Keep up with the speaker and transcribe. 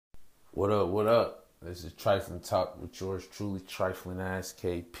What up? What up? This is Trifling Talk with yours truly, Trifling Ass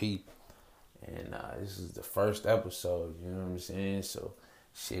KP. And this is the first episode, you know what I'm saying? So,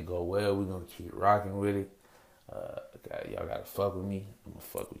 shit go well. We're going to keep rocking with it. Y'all got to fuck with me. I'm going to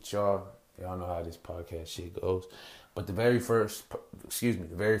fuck with y'all. Y'all know how this podcast shit goes. But the very first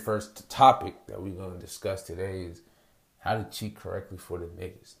topic that we're going to discuss today is how to cheat correctly for the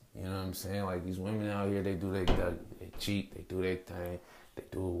niggas. You know what I'm saying? Like, these women out here, they do their thing. They cheat. They do their thing. They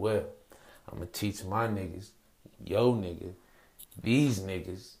do it well. I'm going to teach my niggas, yo nigga, these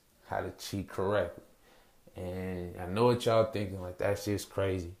niggas, how to cheat correctly. And I know what y'all thinking, like, that shit's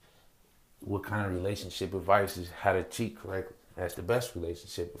crazy. What kind of relationship advice is how to cheat correctly? That's the best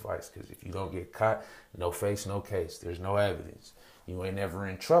relationship advice, because if you don't get caught, no face, no case. There's no evidence. You ain't never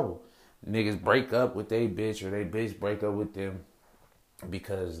in trouble. Niggas break up with they bitch, or they bitch break up with them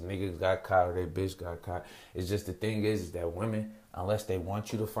because niggas got caught or they bitch got caught. It's just the thing is that women, unless they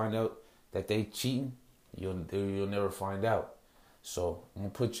want you to find out that they cheating, you'll never find out. So I'm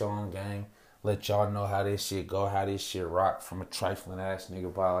gonna put y'all on game, let y'all know how this shit go, how this shit rock from a trifling ass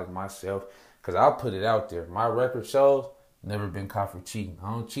nigga by like myself. Cause I'll put it out there. My record shows never been caught for cheating.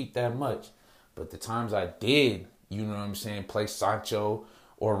 I don't cheat that much. But the times I did, you know what I'm saying, play Sancho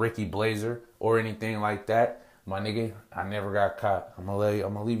or Ricky Blazer or anything like that, my nigga, I never got caught. I'm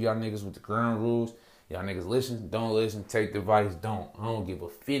gonna leave y'all niggas with the ground rules. Y'all niggas listen, don't listen, take the advice, don't. I don't give a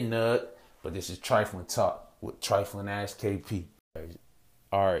fit nut. But this is Trifling Talk with Trifling Ass KP.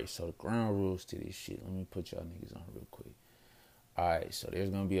 Alright, so the ground rules to this shit. Let me put y'all niggas on real quick. Alright, so there's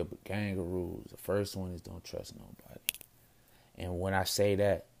gonna be a gang of rules. The first one is don't trust nobody. And when I say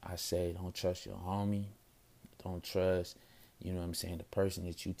that, I say don't trust your homie. Don't trust, you know what I'm saying, the person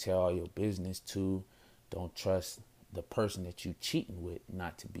that you tell all your business to. Don't trust the person that you cheating with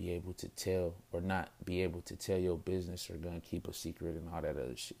not to be able to tell, or not be able to tell your business, or gonna keep a secret and all that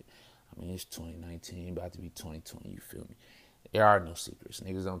other shit. I mean, it's 2019, about to be 2020, you feel me? There are no secrets.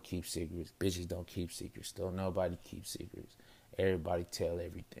 Niggas don't keep secrets. Bitches don't keep secrets. Don't nobody keep secrets. Everybody tell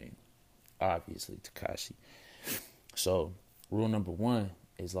everything. Obviously, Tekashi. So, rule number one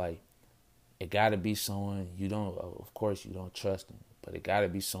is like, it gotta be someone of course you don't trust them, but it gotta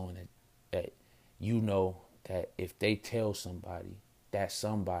be someone that you know that if they tell somebody, that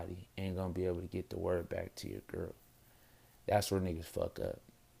somebody ain't gonna be able to get the word back to your girl. That's where niggas fuck up.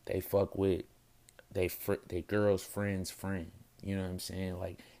 They fuck with they girl's friend's friend. You know what I'm saying?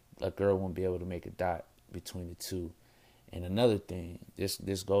 Like, a girl won't be able to make a dot between the two. And another thing, this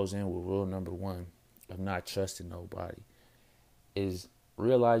goes in with rule number one of not trusting nobody, is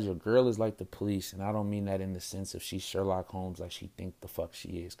realize your girl is like the police. And I don't mean that in the sense of she's Sherlock Holmes, like she think the fuck she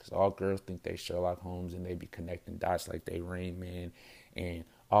is. Because all girls think they Sherlock Holmes and they be connecting dots like they Rain Man and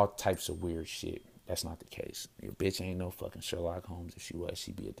all types of weird shit. That's not the case. Your bitch ain't no fucking Sherlock Holmes. If she was,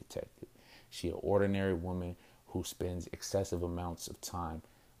 she'd be a detective. She an ordinary woman who spends excessive amounts of time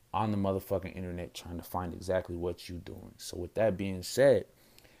on the motherfucking internet trying to find exactly what you doing. So with that being said,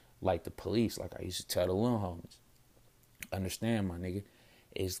 like the police, like I used to tell the little homies, understand, my nigga,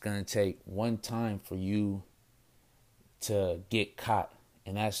 it's gonna take one time for you to get caught.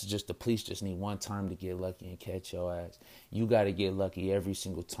 And that's just, the police just need one time to get lucky and catch your ass. You got to get lucky every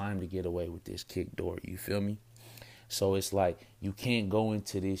single time to get away with this kick door. You feel me? So it's like, you can't go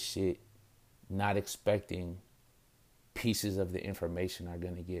into this shit not expecting pieces of the information are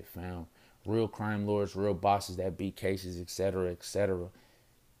going to get found. Real crime lords, real bosses that beat cases, etc., etc.,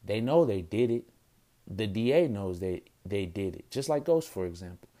 they know they did it. The DA knows they did it. Just like Ghost, for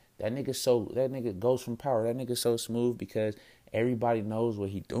example. That nigga Ghost from Power, that nigga so smooth because everybody knows what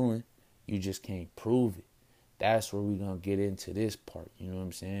he doing. You just can't prove it. That's where we gonna get into this part. You know what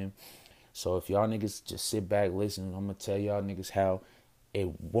I'm saying? So if y'all niggas just sit back, listen, I'm gonna tell y'all niggas how it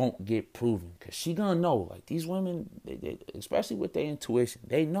won't get proven. Because she gonna know. Like, these women, they, especially with their intuition,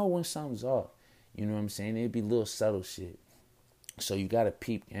 they know when something's off. You know what I'm saying? It'd be little subtle shit. So you gotta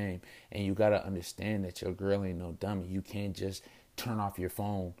peep game. And you gotta understand that your girl ain't no dummy. You can't just turn off your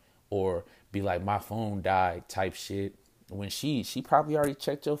phone or be like, my phone died type shit. When she probably already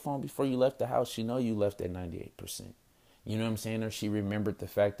checked your phone before you left the house. She know you left at 98%. You know what I'm saying? Or she remembered the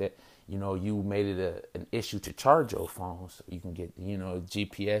fact that, you know, you made it an issue to charge your phone so you can get, you know,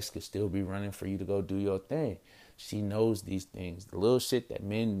 GPS could still be running for you to go do your thing. She knows these things. The little shit that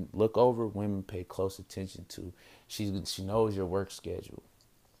men look over, women pay close attention to. She knows your work schedule.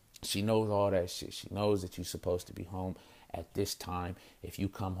 She knows all that shit. She knows that you're supposed to be home at this time. If you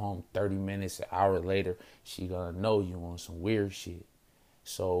come home 30 minutes, an hour later, she gonna know you on some weird shit.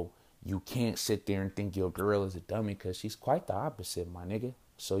 So you can't sit there and think your girl is a dummy, because she's quite the opposite, my nigga.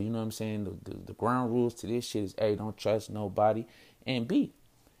 So, you know what I'm saying? The ground rules to this shit is A, don't trust nobody, and B,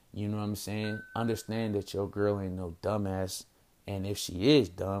 You know what I'm saying? Understand that your girl ain't no dumbass. And if she is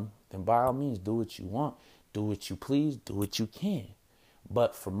dumb, then by all means, do what you want. Do what you please. Do what you can.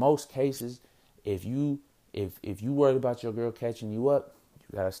 But for most cases, if you worried about your girl catching you up,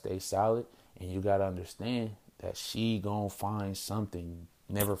 you gotta stay solid and you gotta understand that she gonna find something.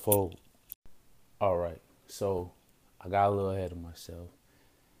 Never fold. All right. So I got a little ahead of myself.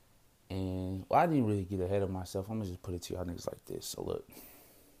 And well, I didn't really get ahead of myself. I'm gonna just put it to y'all niggas like this. So look.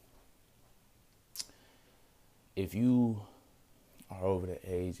 If you are over the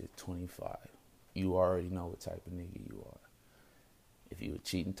age of 25, you already know what type of nigga you are. If you a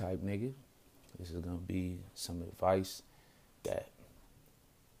cheating type nigga, this is going to be some advice that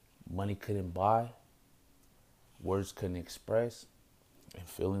money couldn't buy, words couldn't express, and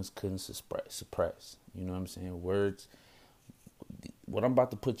feelings couldn't suppress. You know what I'm saying? Words, what I'm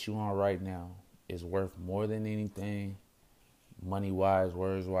about to put you on right now is worth more than anything, money-wise,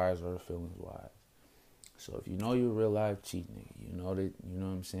 words-wise, or feelings-wise. So if you know you're a real life cheat nigga, you know what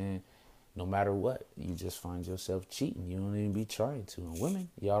I'm saying? No matter what, you just find yourself cheating. You don't even be trying to. And women,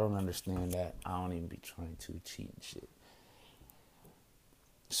 y'all don't understand that. I don't even be trying to cheat and shit.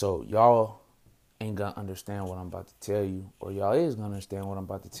 So y'all ain't gonna understand what I'm about to tell you, or y'all is gonna understand what I'm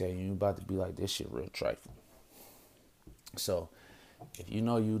about to tell you. You about to be like, this shit real trifling. So if you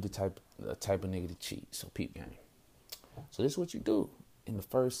know you the type of nigga to cheat, so peep game. So this is what you do. In the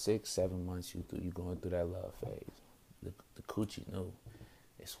first 6-7 months, you going through that love phase. The coochie new.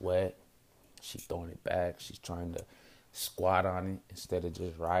 It's wet. She's throwing it back. She's trying to squat on it instead of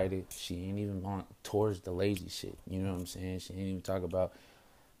just ride it. She ain't even on towards the lazy shit. You know what I'm saying? She ain't even talk about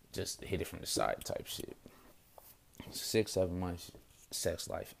just hit it from the side type shit. 6-7 months, sex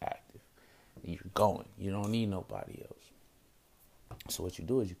life active. You're going. You don't need nobody else. So what you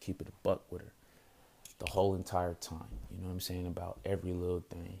do is you keep it a buck with her the whole entire time. You know what I'm saying? About every little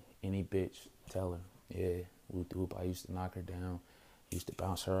thing. Any bitch, tell her, yeah, whoop whoop, I used to knock her down. Used to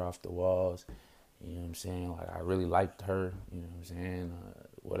bounce her off the walls. You know what I'm saying? Like, I really liked her. You know what I'm saying?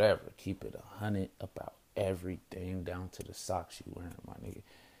 Whatever. Keep it 100 about everything down to the socks you wearing, my nigga.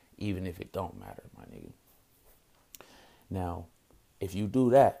 Even if it don't matter, my nigga. Now, if you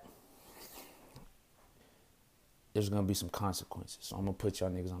do that, there's going to be some consequences. So I'm going to put y'all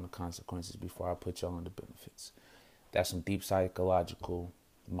niggas on the consequences before I put y'all on the benefits. That's some deep psychological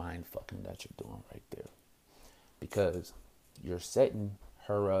mind fucking that you're doing right there. Because you're setting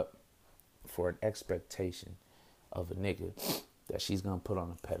her up for an expectation of a nigga that she's going to put on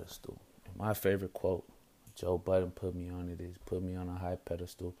a pedestal. And my favorite quote, Joe Budden put me on it, is put me on a high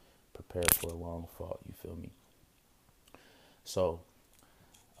pedestal, prepare for a long fall. You feel me? So,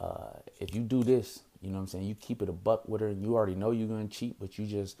 if you do this, you know what I'm saying, you keep it a buck with her and you already know you're going to cheat, but you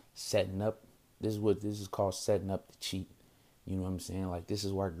just setting up. This is called setting up to cheat. You know what I'm saying? Like, this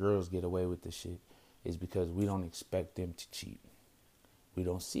is why girls get away with this shit, is because we don't expect them to cheat. We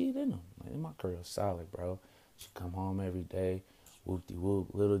don't see it in them. Like, my girl's solid, bro. She come home every day, whoop-de-whoop.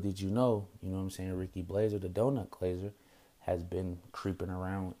 Little did you know what I'm saying, Ricky Blazer, the donut glazer, has been creeping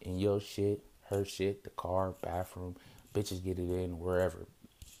around in your shit, her shit, the car, bathroom. Bitches get it in wherever,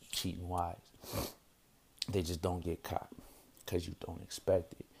 cheating wise. They just don't get caught because you don't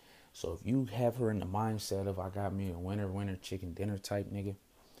expect it. So if you have her in the mindset of, I got me a winter chicken dinner type nigga,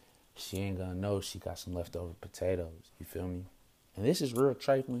 she ain't gonna know she got some leftover potatoes. You feel me? And this is real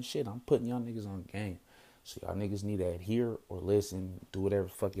trifling shit. I'm putting y'all niggas on the game. So y'all niggas need to adhere or listen, do whatever the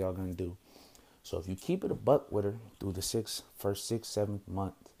fuck y'all gonna do. So if you keep it a buck with her through the first 6 or 7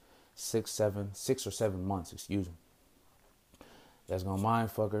 months, excuse me, that's gonna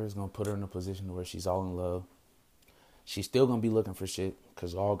mind fuck her. It's gonna put her in a position where she's all in love. She's still gonna be looking for shit,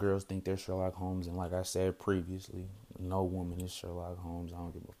 because all girls think they're Sherlock Holmes. And like I said previously, no woman is Sherlock Holmes. I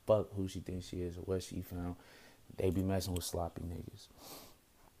don't give a fuck who she thinks she is or what she found. They be messing with sloppy niggas.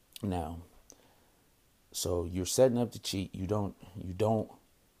 Now, so you're setting up to cheat. You don't,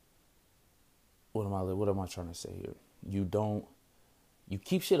 what am I trying to say here? You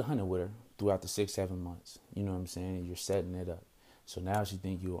keep shit 100 with her throughout the 6-7 months. You know what I'm saying? You're setting it up. So now she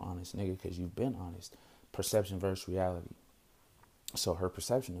think you're an honest nigga because you've been honest. Perception versus reality. So her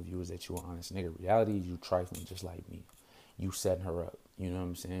perception of you is that you're an honest nigga. Reality is you trifling just like me. You setting her up. You know what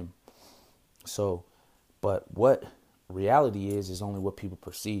I'm saying? So, but what reality is only what people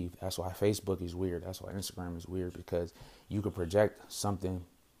perceive. That's why Facebook is weird. That's why Instagram is weird, because you can project something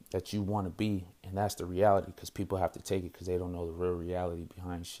that you want to be, and that's the reality, because people have to take it because they don't know the real reality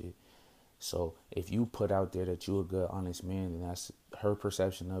behind shit. So if you put out there that you're a good, honest man, then that's her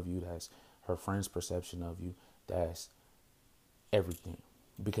perception of you. That's her friend's perception of you. That's everything.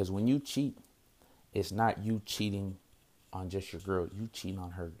 Because when you cheat, it's not you cheating on just your girl. You cheating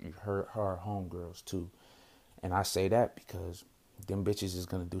on her homegirls too. And I say that because them bitches is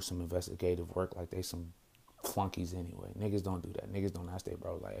gonna do some investigative work like they some flunkies anyway. Niggas don't do that. Niggas don't ask their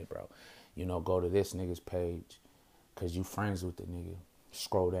bro like, hey bro, go to this nigga's page because you friends with the nigga.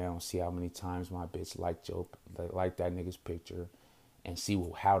 Scroll down, see how many times my bitch liked that nigga's picture, and see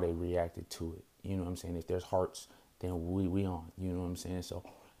how they reacted to it. You know what I'm saying? If there's hearts, then we on. You know what I'm saying? So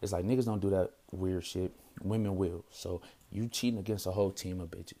it's like niggas don't do that weird shit. Women will. So you cheating against a whole team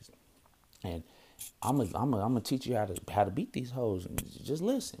of bitches, and I'm gonna teach you how to beat these hoes. And just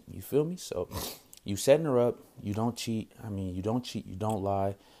listen. You feel me? So you setting her up. You don't cheat. You don't cheat. You don't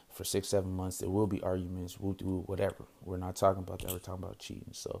lie. For 6-7 months, there will be arguments. We'll do whatever. We're not talking about that. We're talking about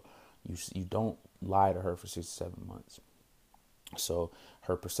cheating. So you don't lie to her for 6-7 months. So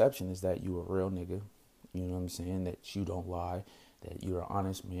her perception is that you a real nigga. You know what I'm saying? That you don't lie. That you're an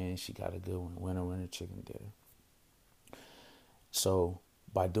honest man. She got a good one. Winner, chicken dinner. So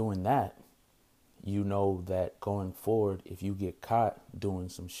by doing that, you know that going forward, if you get caught doing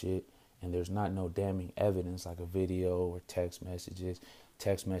some shit and there's not no damning evidence like a video or text messages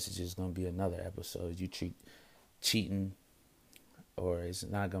is going to be another episode. You cheating, or it's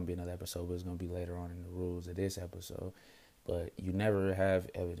not going to be another episode, but it's going to be later on in the rules of this episode. But you never have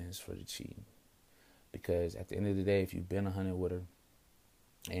evidence for the cheating. Because at the end of the day, if you've been 100 with her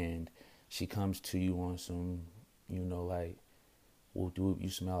and she comes to you on some, like, whoop, you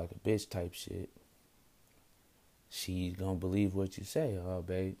smell like a bitch type shit, she's going to believe what you say. Oh,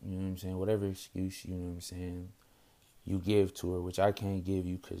 babe, you know what I'm saying? Whatever excuse, you know what I'm saying, you give to her, which I can't give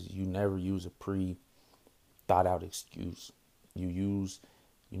you because you never use a pre-thought-out excuse. You use,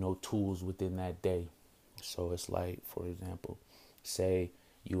 tools within that day. So it's like, for example, say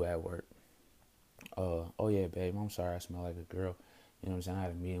you at work. Oh, yeah, babe, I'm sorry I smell like a girl. You know what I'm saying? I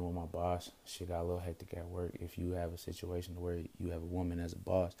had a meeting with my boss. Shit got a little hectic at work. If you have a situation where you have a woman as a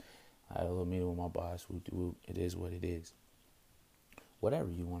boss, I had a little meeting with my boss. It is what it is.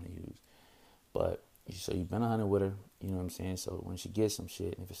 Whatever you want to use. But so you've been 100 with her, you know what I'm saying? So when she gets some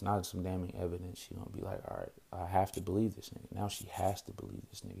shit, and if it's not some damning evidence, she's going to be like, all right, I have to believe this nigga. Now she has to believe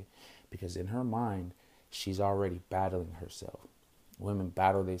this nigga. Because in her mind, she's already battling herself. Women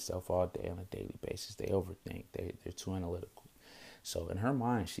battle themselves all day on a daily basis. They overthink. They're too analytical. So in her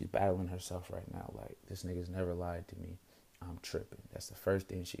mind, she's battling herself right now. Like, this nigga's never lied to me. I'm tripping. That's the first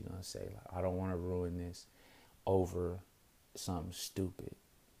thing she's going to say. Like, I don't want to ruin this over something stupid.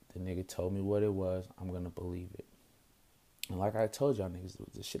 The nigga told me what it was. I'm going to believe it. And like I told y'all niggas,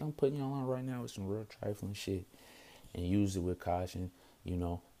 the shit I'm putting y'all on right now is some real trifling shit. And use it with caution.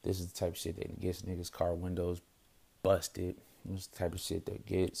 This is the type of shit that gets niggas' car windows busted. This is the type of shit that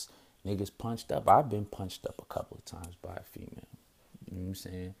gets niggas punched up. I've been punched up a couple of times by a female. You know what I'm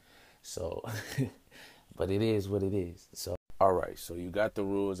saying? So, but it is what it is. So, all right. So you got the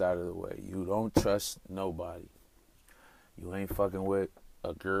rules out of the way. You don't trust nobody. You ain't fucking with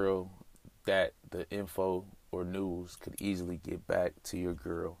a girl that the info or news could easily get back to your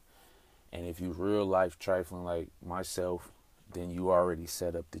girl. And if you real life trifling like myself, then you already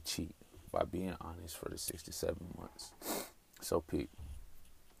set up to cheat by being honest for the 6 to 7 months. So Pete,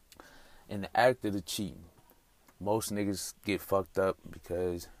 in the act of the cheating, most niggas get fucked up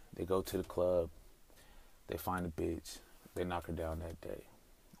because they go to the club, they find a bitch, they knock her down that day.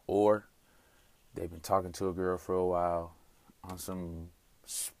 Or they've been talking to a girl for a while on some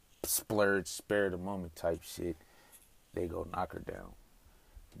splurge, spare the moment type shit, they go knock her down.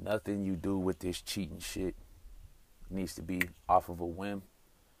 Nothing you do with this cheating shit needs to be off of a whim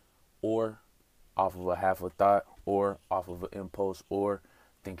or off of a half a thought or off of an impulse or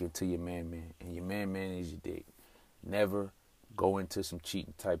thinking to your man. And your man is your dick. Never go into some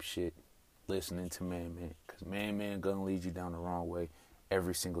cheating type shit listening to man. Because man gonna lead you down the wrong way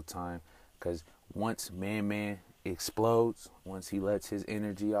every single time. Because once man explodes, once he lets his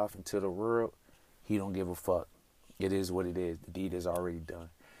energy off into the world, he don't give a fuck. It is what it is. The deed is already done.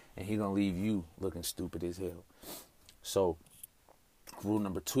 And he gonna leave you looking stupid as hell. So, rule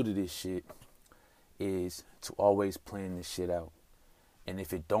number 2 to this shit is to always plan this shit out. And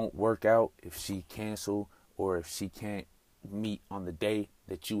if it don't work out, if she cancel or if she can't meet on the day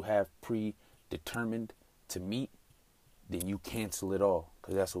that you have predetermined to meet, then you cancel it all.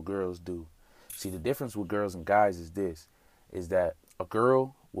 Because that's what girls do. See, the difference with girls and guys is this, is that a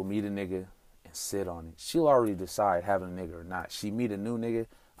girl will meet a nigga and sit on it. She'll already decide having a nigga or not. She meet a new nigga,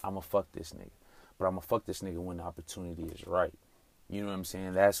 I'ma fuck this nigga. But I'ma fuck this nigga when the opportunity is right. You know what I'm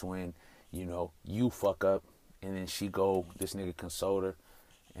saying? That's when, you fuck up and then this nigga console her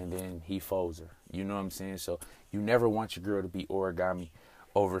and then he folds her. You know what I'm saying? So you never want your girl to be origami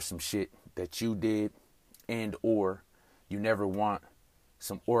over some shit that you did and or you never want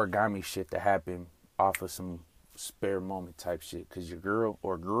some origami shit to happen off of some spare moment type shit. Because your girl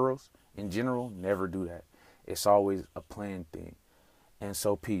or girls in general never do that. It's always a planned thing. And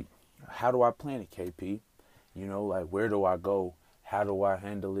so, Pete, how do I plan it, KP? You know, like, where do I go? How do I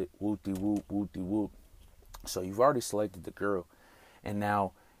handle it? Whoop-de-whoop, whoop-de-whoop. So you've already selected the girl. And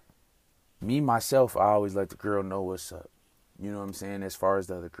now, me, myself, I always let the girl know what's up. You know what I'm saying? As far as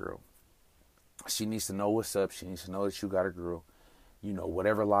the other girl. She needs to know what's up. She needs to know that you got a girl. You know,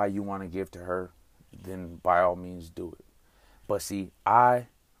 whatever lie you want to give to her, then by all means do it. But see, I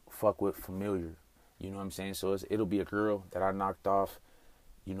fuck with familiar. You know what I'm saying? So it'll be a girl that I knocked off,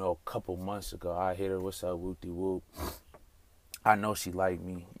 you know, a couple months ago. I hit her, what's up, whoop-de-whoop. I know she like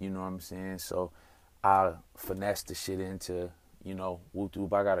me, you know what I'm saying? So I finesse the shit into, you know,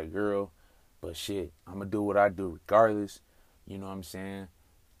 whoop-de-whoop, I got a girl. But shit, I'm going to do what I do regardless. You know what I'm saying?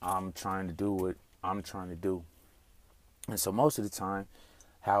 I'm trying to do what I'm trying to do. And so most of the time,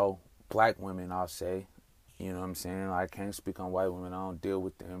 how black women, I'll say, you know what I'm saying? I can't speak on white women. I don't deal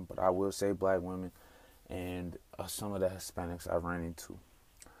with them. But I will say black women and some of the Hispanics I've ran into.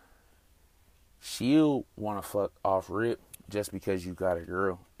 She'll want to fuck off rip just because you got a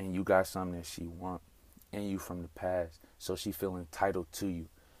girl and you got something that she want and you from the past. So she feel entitled to you.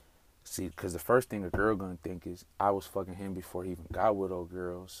 See, because the first thing a girl gonna think is, I was fucking him before he even got with old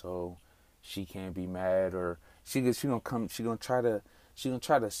girl, so she can't be mad, or she gonna try to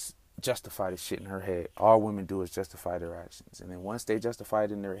justify the shit in her head. All women do is justify their actions, and then once they justify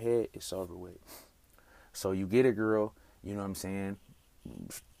it in their head, it's over with. So you get a girl, you know what I'm saying?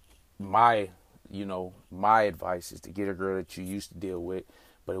 My advice is to get a girl that you used to deal with,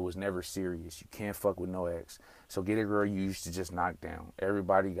 but it was never serious. You can't fuck with no ex. So get a girl you used to just knock down.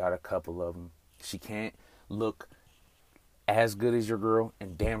 Everybody got a couple of them. She can't look as good as your girl,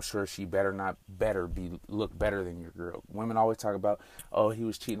 and damn sure she better look better than your girl. Women always talk about, oh, he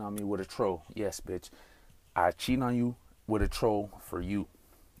was cheating on me with a troll. Yes, bitch. I cheat on you with a troll for you.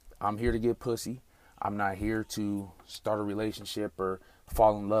 I'm here to get pussy. I'm not here to start a relationship or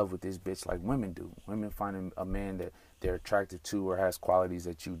fall in love with this bitch like women do. Women find a man that they're attracted to or has qualities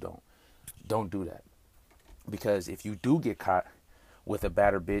that you don't. Don't do that. Because if you do get caught with a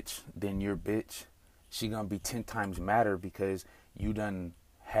badder bitch than your bitch, she gonna be 10 times madder because you done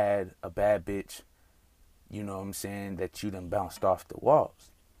had a bad bitch, you know what I'm saying, that you done bounced off the walls.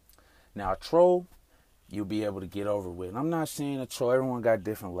 Now a troll, you'll be able to get over with. And I'm not saying a troll, everyone got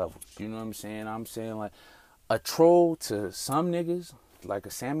different levels. You know what I'm saying? I'm saying like a troll to some niggas, like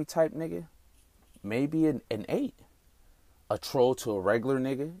a Sammy type nigga, maybe an 8. A troll to a regular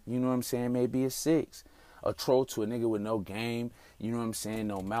nigga, you know what I'm saying, maybe a 6. A troll to a nigga with no game, you know what I'm saying,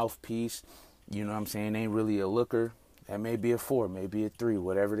 no mouthpiece, you know what I'm saying, ain't really a looker, that may be a 4, maybe a 3,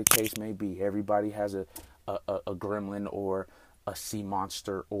 whatever the case may be. Everybody has a gremlin or a sea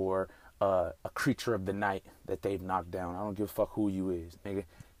monster or a creature of the night that they've knocked down. I don't give a fuck who you is, nigga.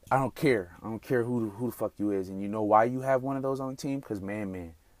 I don't care who the fuck you is. And you know why you have one of those on the team? Because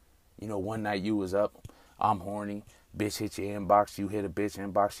man, you know, one night you was up, I'm horny, bitch hit your inbox, you hit a bitch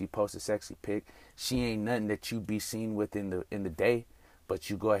inbox, she post a sexy pic. She ain't nothing that you be seen with in the day, but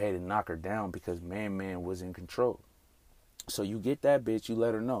you go ahead and knock her down because man was in control. So you get that bitch, you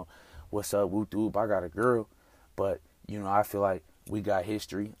let her know, what's up, whoop whoop, I got a girl, but you know, I feel like we got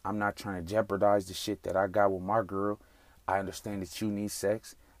history. I'm not trying to jeopardize the shit that I got with my girl. I understand that you need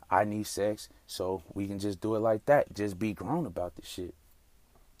sex, I need sex, so we can just do it like that. Just be grown about this shit.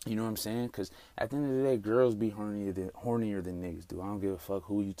 You know what I'm saying? Because at the end of the day, girls be hornier than niggas do. I don't give a fuck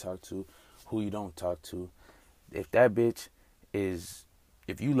who you talk to, who you don't talk to. If that bitch is,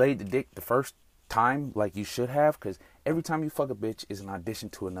 if you laid the dick the first time like you should have, because every time you fuck a bitch is an audition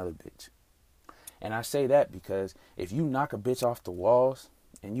to another bitch. And I say that because if you knock a bitch off the walls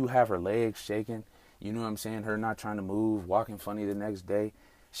and you have her legs shaking, you know what I'm saying, her not trying to move, walking funny the next day,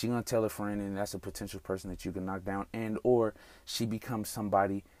 she gonna tell a friend, and that's a potential person that you can knock down, and or she becomes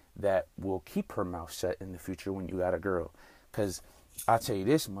somebody that will keep her mouth shut in the future when you got a girl. Because I'll tell you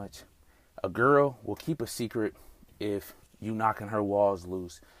this much, a girl will keep a secret if you knocking her walls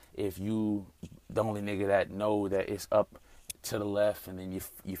loose, if you the only nigga that know that it's up to the left, and then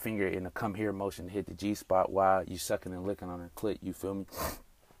you finger it in a come here motion to hit the G spot while you sucking and licking on her clit, you feel me?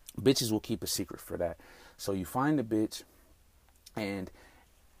 Bitches will keep a secret for that. So you find a bitch, and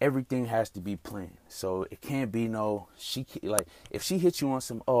everything has to be planned. So it can't be no, if she hits you on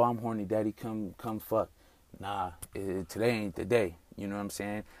some, oh, I'm horny, daddy, come fuck. Nah, today ain't the day. You know what I'm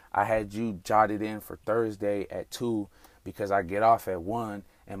saying? I had you jotted in for Thursday at 2 because I get off at 1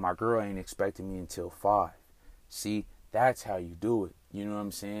 and my girl ain't expecting me until 5. See, that's how you do it. You know what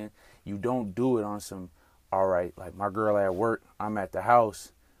I'm saying? You don't do it on some, all right, like my girl at work, I'm at the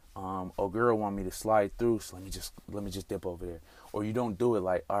house. Girl want me to slide through, so let me just dip over there. Or you don't do it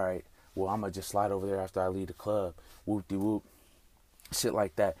like, all right, well, I'm gonna just slide over there after I leave the club. Whoop de whoop. Shit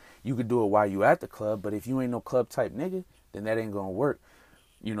like that. You could do it while you at the club, but if you ain't no club type nigga, then that ain't gonna work,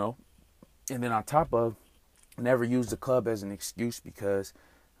 you know. And then on top of, never use the club as an excuse, because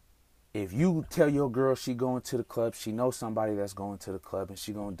if you tell your girl she going to the club, she knows somebody that's going to the club, and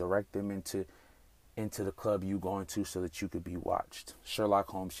she gonna direct them into the club you going to so that you could be watched. Sherlock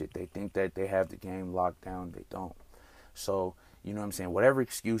Holmes shit. They think that they have the game locked down. They don't. So, you know what I'm saying? Whatever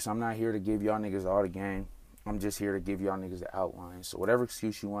excuse, I'm not here to give y'all niggas all the game. I'm just here to give y'all niggas the outline. So whatever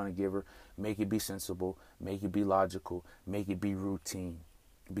excuse you want to give her, make it be sensible, make it be logical, make it be routine.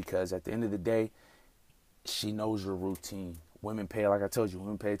 Because at the end of the day, she knows your routine. Women pay, like I told you,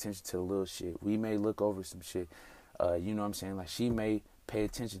 women pay attention to the little shit. We may look over some shit. You know what I'm saying? Like, she may pay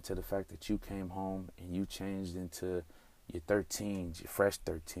attention to the fact that you came home and you changed into your 13s, your fresh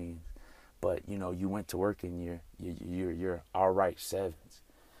 13s. But, you know, you went to work in your all right 7s.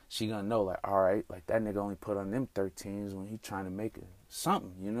 She gonna know, like, all right, like, that nigga only put on them 13s when he trying to make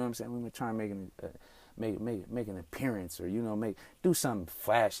something. You know what I'm saying? We been trying to make an appearance, or, you know, do something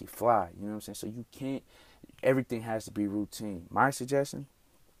flashy, fly. You know what I'm saying? So you can't. Everything has to be routine. My suggestion: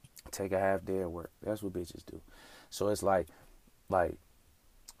 take a half day at work. That's what bitches do. So it's like,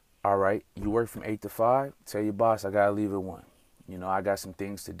 all right, you work from 8 to 5. Tell your boss, I gotta leave at 1. You know, I got some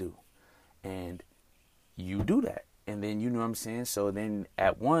things to do, and you do that. And then, you know what I'm saying? So then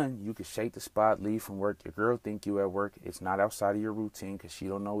at 1, you can shake the spot, leave from work. Your girl think you at work. It's not outside of your routine because she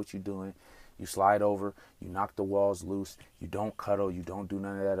don't know what you're doing. You slide over. You knock the walls loose. You don't cuddle. You don't do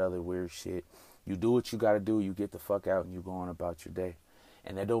none of that other weird shit. You do what you got to do. You get the fuck out and you go on about your day.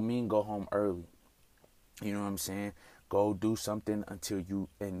 And that don't mean go home early. You know what I'm saying? Go do something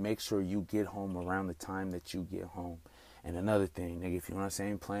and make sure you get home around the time that you get home. And another thing, nigga, if you're on the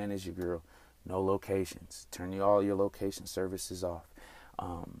same plan as your girl, no locations. Turn all your location services off.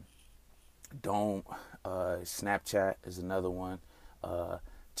 Don't Snapchat is another one.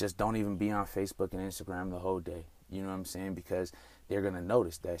 Just don't even be on Facebook and Instagram the whole day. You know what I'm saying? Because they're gonna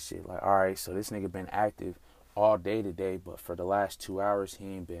notice that shit. Like, all right, so this nigga been active all day today, but for the last 2 hours he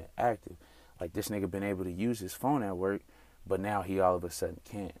ain't been active. Like, this nigga been able to use his phone at work, but now he all of a sudden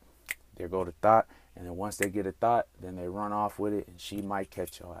can't. There go the thought, and then once they get a thought, then they run off with it, and she might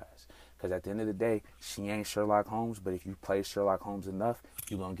catch your ass. Because at the end of the day, she ain't Sherlock Holmes, but if you play Sherlock Holmes enough,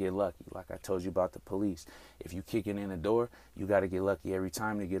 you're going to get lucky. Like I told you about the police. If you kicking in the door, you got to get lucky every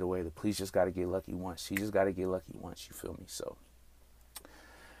time to get away. The police just got to get lucky once. She just got to get lucky once, you feel me? So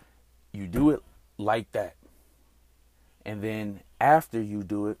you do it like that. And then after you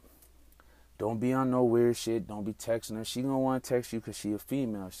do it, don't be on no weird shit. Don't be texting her. She going to want to text you because she a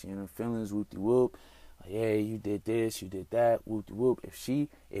female. She in her feelings, whoop-de-whoop. Like, yeah, you did this, you did that, whoop-de-whoop.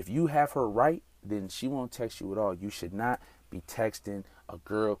 If you have her right, then she won't text you at all. You should not be texting a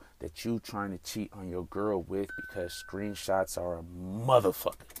girl that you trying to cheat on your girl with, because screenshots are a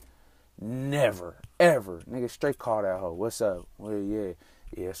motherfucker. Never, ever. Nigga, straight call that hoe. What's up? Well,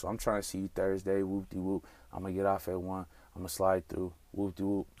 yeah, so I'm trying to see you Thursday, whoop-de-whoop. I'm going to get off at 1. I'm going to slide through,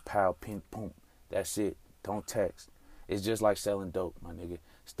 whoop-de-whoop, pow, ping, boom. That's it. Don't text. It's just like selling dope, my nigga.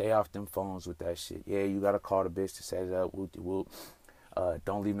 Stay off them phones with that shit. Yeah, you got to call the bitch to set it up, whoop-de-whoop.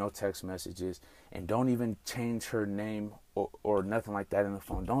 Don't leave no text messages. And don't even change her name or nothing like that in the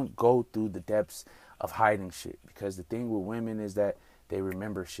phone. Don't go through the depths of hiding shit. Because the thing with women is that they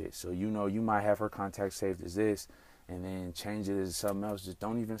remember shit. So, you know, you might have her contact saved as this and then change it as something else. Just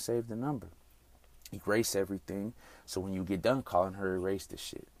don't even save the number. Erase everything. So when you get done calling her, erase the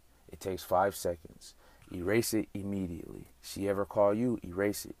shit. It takes 5 seconds. Erase it immediately. She ever call you,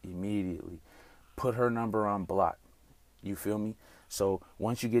 erase it immediately. Put her number on block. You feel me? So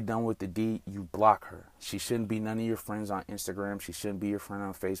once you get done with the deed, you block her. She shouldn't be none of your friends on Instagram. She shouldn't be your friend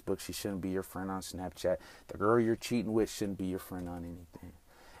on Facebook. She shouldn't be your friend on Snapchat. The girl you're cheating with shouldn't be your friend on anything.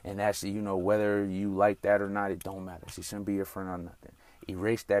 And actually, you know, whether you like that or not, it don't matter. She shouldn't be your friend on nothing.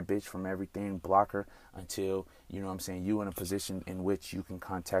 Erase that bitch from everything. Block her until, you know what I'm saying, you in a position in which you can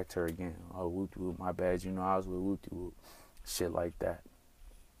contact her again. Oh, whoop-de-whoop, my bad. You know, I was with whoop-de-whoop. Shit like that.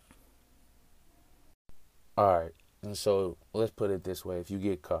 All right. And so let's put it this way. If you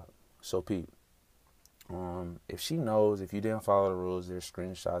get caught, so Pete, if she knows, if you didn't follow the rules, there's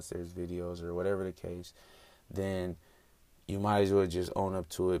screenshots, there's videos, or whatever the case, then you might as well just own up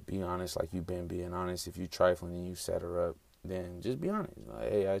to it. Be honest, like you've been being honest. If you trifling and you set her up, then just be honest. Like,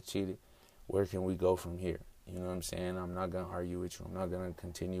 hey, I cheated. Where can we go from here? You know what I'm saying? I'm not going to argue with you. I'm not going to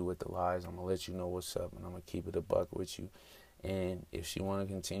continue with the lies. I'm going to let you know what's up, and I'm going to keep it a buck with you. And if she want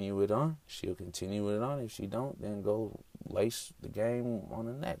to continue it on, she'll continue it on. If she don't, then go lace the game on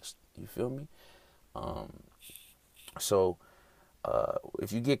the next. You feel me? So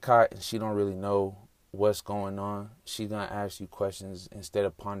if you get caught and she don't really know what's going on, she's going to ask you questions. Instead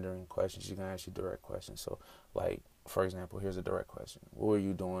of pondering questions, she's going to ask you direct questions. So, like, for example, here's a direct question. What were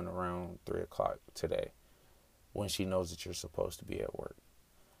you doing around 3 o'clock today, when she knows that you're supposed to be at work?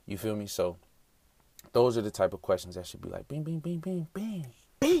 You feel me? So those are the type of questions that should be like, bing, bing, bing, bing, bing,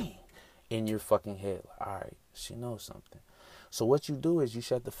 bing, in your fucking head. Like, all right, she knows something. So what you do is you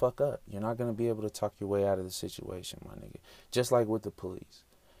shut the fuck up. You're not going to be able to talk your way out of the situation, my nigga. Just like with the police.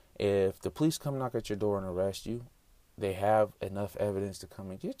 If the police come knock at your door and arrest you, they have enough evidence to come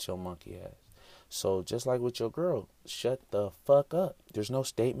and get your monkey ass. So just like with your girl, shut the fuck up. There's no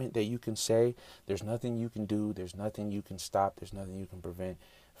statement that you can say. There's nothing you can do. There's nothing you can stop. There's nothing you can prevent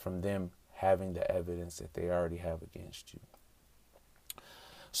from them having the evidence that they already have against you.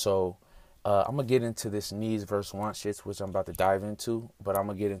 So I'm going to get into this needs versus want shits, which I'm about to dive into, but I'm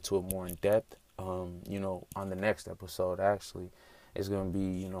going to get into it more in depth, on the next episode. Actually, it's going to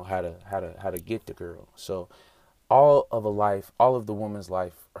be, how to get the girl. So all of the woman's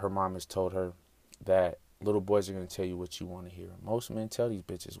life, her mom has told her that little boys are going to tell you what you want to hear. Most men tell these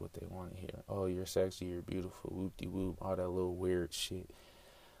bitches what they want to hear. Oh, you're sexy, you're beautiful, whoop-de-whoop, all that little weird shit.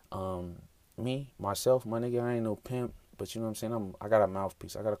 Myself, my nigga, I ain't no pimp, but you know what I'm saying? I got a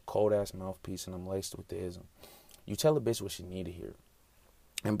mouthpiece. I got a cold-ass mouthpiece, and I'm laced with the ism. You tell a bitch what she need to hear.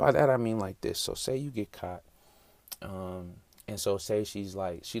 And by that, I mean like this. So say you get caught, and so say she's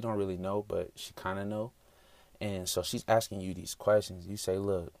like, she don't really know, but she kind of know. And so she's asking you these questions. You say,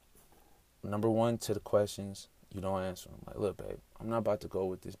 look, number one to the questions, you don't answer them. Like, look, babe, I'm not about to go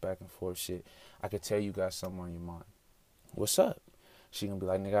with this back and forth shit. I could tell you got something on your mind. What's up? She gonna be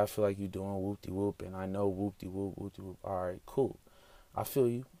like, nigga, I feel like you doing whoop-de-whoop, and I know whoop-de-whoop, whoop-de-whoop. All right, cool. I feel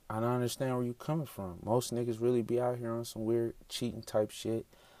you. And I understand where you coming from. Most niggas really be out here on some weird cheating type shit.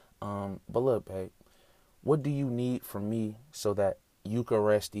 But look, babe, what do you need from me so that you can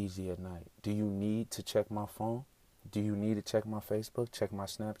rest easy at night? Do you need to check my phone? Do you need to check my Facebook, check my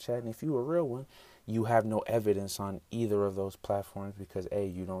Snapchat? And if you a real one, you have no evidence on either of those platforms because A,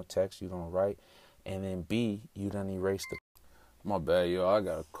 you don't text, you don't write, and then B, you done erased the... My bad, yo, I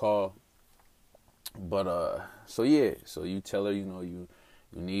got a call. But, so yeah, so you tell her, do you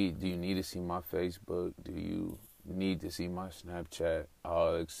need to see my Facebook? Do you need to see my Snapchat?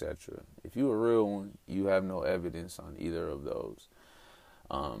 Etc. If you a real one, you have no evidence on either of those.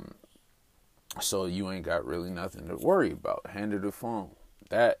 So you ain't got really nothing to worry about. Hand her the phone.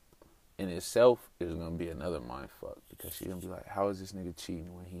 That in itself is going to be another mindfuck because she's going to be like, how is this nigga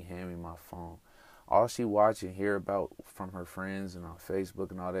cheating when he hand me my phone? All she watch and hear about from her friends and on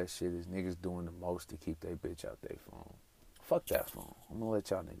Facebook and all that shit is niggas doing the most to keep their bitch out their phone. Fuck that phone. I'm going to let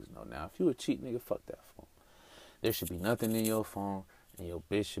y'all niggas know now. If you a cheat nigga, fuck that phone. There should be nothing in your phone and your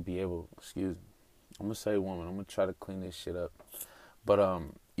bitch should be able, excuse me. I'm going to say woman. I'm going to try to clean this shit up. But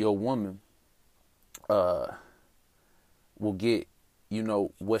your woman will get,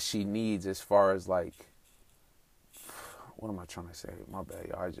 what she needs as far as like, what am I trying to say? My bad,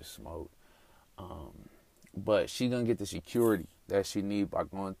 y'all. I just smoked. But she gonna get the security that she need by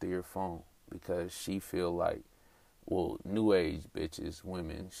going through your phone because she feel like, well, new age bitches,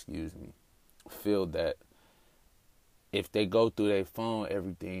 women, excuse me, feel that if they go through their phone,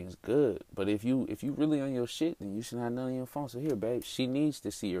 everything's good. But if you really on your shit, then you should have none on your phone. So here, babe, she needs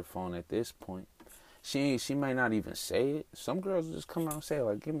to see your phone at this point. She might not even say it. Some girls will just come out and say,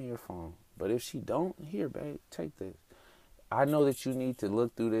 like, give me your phone. But if she don't, here, babe, take this. I know that you need to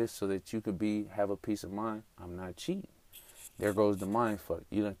look through this so that you could have a peace of mind. I'm not cheating. There goes the mind fuck.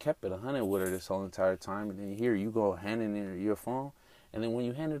 You done kept it 100 with her this whole entire time, and then here you go handing her your phone, and then when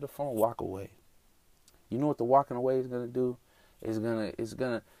you hand her the phone, walk away. You know what the walking away is gonna do? It's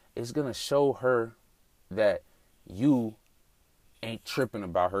gonna show her that you ain't tripping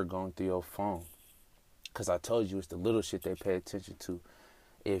about her going through your phone. Cause I told you it's the little shit they pay attention to.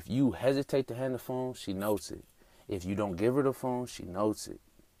 If you hesitate to hand the phone, she knows it. If you don't give her the phone, she knows it.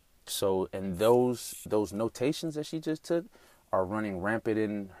 So, and those notations that she just took are running rampant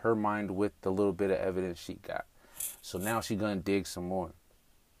in her mind with the little bit of evidence she got. So now she gonna dig some more.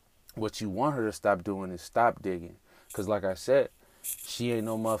 What you want her to stop doing is stop digging. Because like I said, she ain't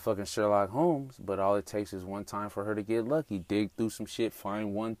no motherfucking Sherlock Holmes, but all it takes is one time for her to get lucky. Dig through some shit,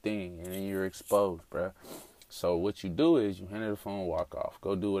 find one thing, and then you're exposed, bruh. So what you do is you hand her the phone, walk off.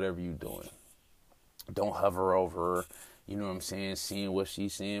 Go do whatever you doing. Don't hover over her, you know what I'm saying, seeing what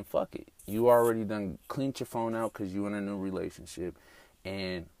she's seeing. Fuck it. You already done cleaned your phone out because you in a new relationship.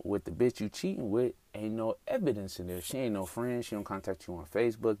 And with the bitch you cheating with, ain't no evidence in there. She ain't no friend. She don't contact you on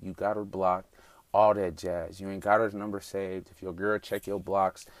Facebook. You got her blocked. All that jazz. You ain't got her number saved. If your girl check your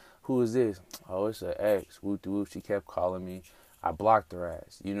blocks, who is this? Oh, it's an ex. Whoop de whoop. She kept calling me. I blocked her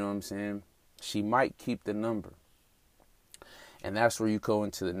ass. You know what I'm saying? She might keep the number. And that's where you go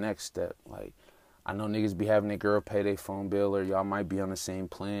into the next step. Like, I know niggas be having their girl pay their phone bill, or y'all might be on the same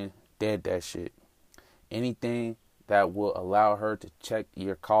plan. Dead that shit. Anything that will allow her to check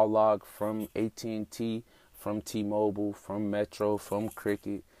your call log from AT&T, from T-Mobile, from Metro, from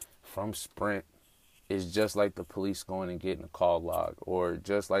Cricket, from Sprint, is just like the police going and getting a call log, or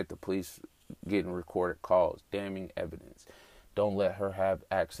just like the police getting recorded calls, damning evidence. Don't let her have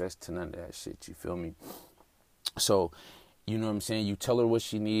access to none of that shit, you feel me? So, you know what I'm saying? You tell her what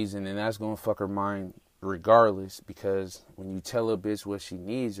she needs, and then that's going to fuck her mind regardless, because when you tell a bitch what she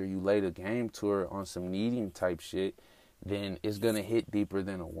needs, or you lay the game to her on some needing type shit, then it's going to hit deeper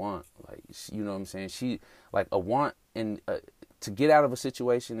than a want. Like, you know what I'm saying? She, like, a want, and to get out of a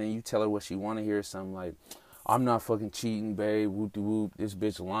situation, and you tell her what she want to hear, something like, I'm not fucking cheating, babe, whoop-de-whoop, this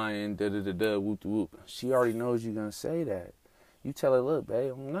bitch lying, da-da-da-da, whoop-de-whoop. She already knows you're going to say that. You tell her, look,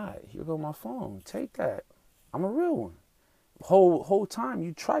 babe, I'm not. Here go my phone. Take that. I'm a real one. Whole time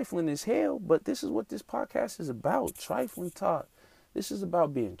you trifling as hell, but this is what this podcast is about. Trifling talk. This is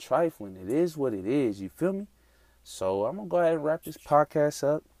about being trifling. It is what it is. You feel me? So I'm going to go ahead and wrap this podcast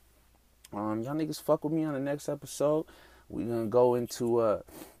up. Y'all niggas fuck with me on the next episode. We're going to go into,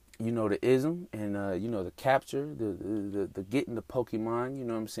 the ism and, the capture, the getting the Pokemon, you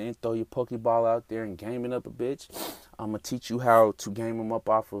know what I'm saying? Throw your Pokeball out there and game it up a bitch. I'm going to teach you how to game them up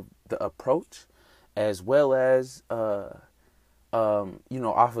off of the approach, as well as, off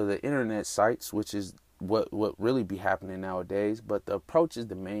of the internet sites, which is what really be happening nowadays. But the approach is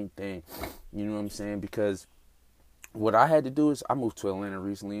the main thing, you know what I'm saying? Because what I had to do is, I moved to Atlanta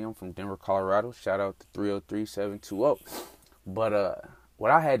recently. I'm from Denver, Colorado. Shout out to 303-720. But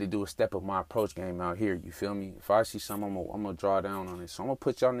what I had to do is step up my approach game out here, you feel me? If I see something, I'm gonna draw down on it. So I'm gonna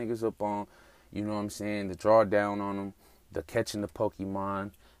put y'all niggas up on, you know what I'm saying, the draw down on them, the catching the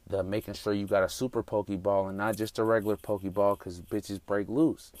Pokemon, the making sure you got a super Pokeball and not just a regular Pokeball, because bitches break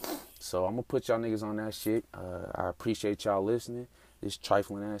loose. So I'm going to put y'all niggas on that shit. I appreciate y'all listening. This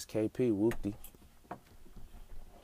trifling ass KP. Whoopty.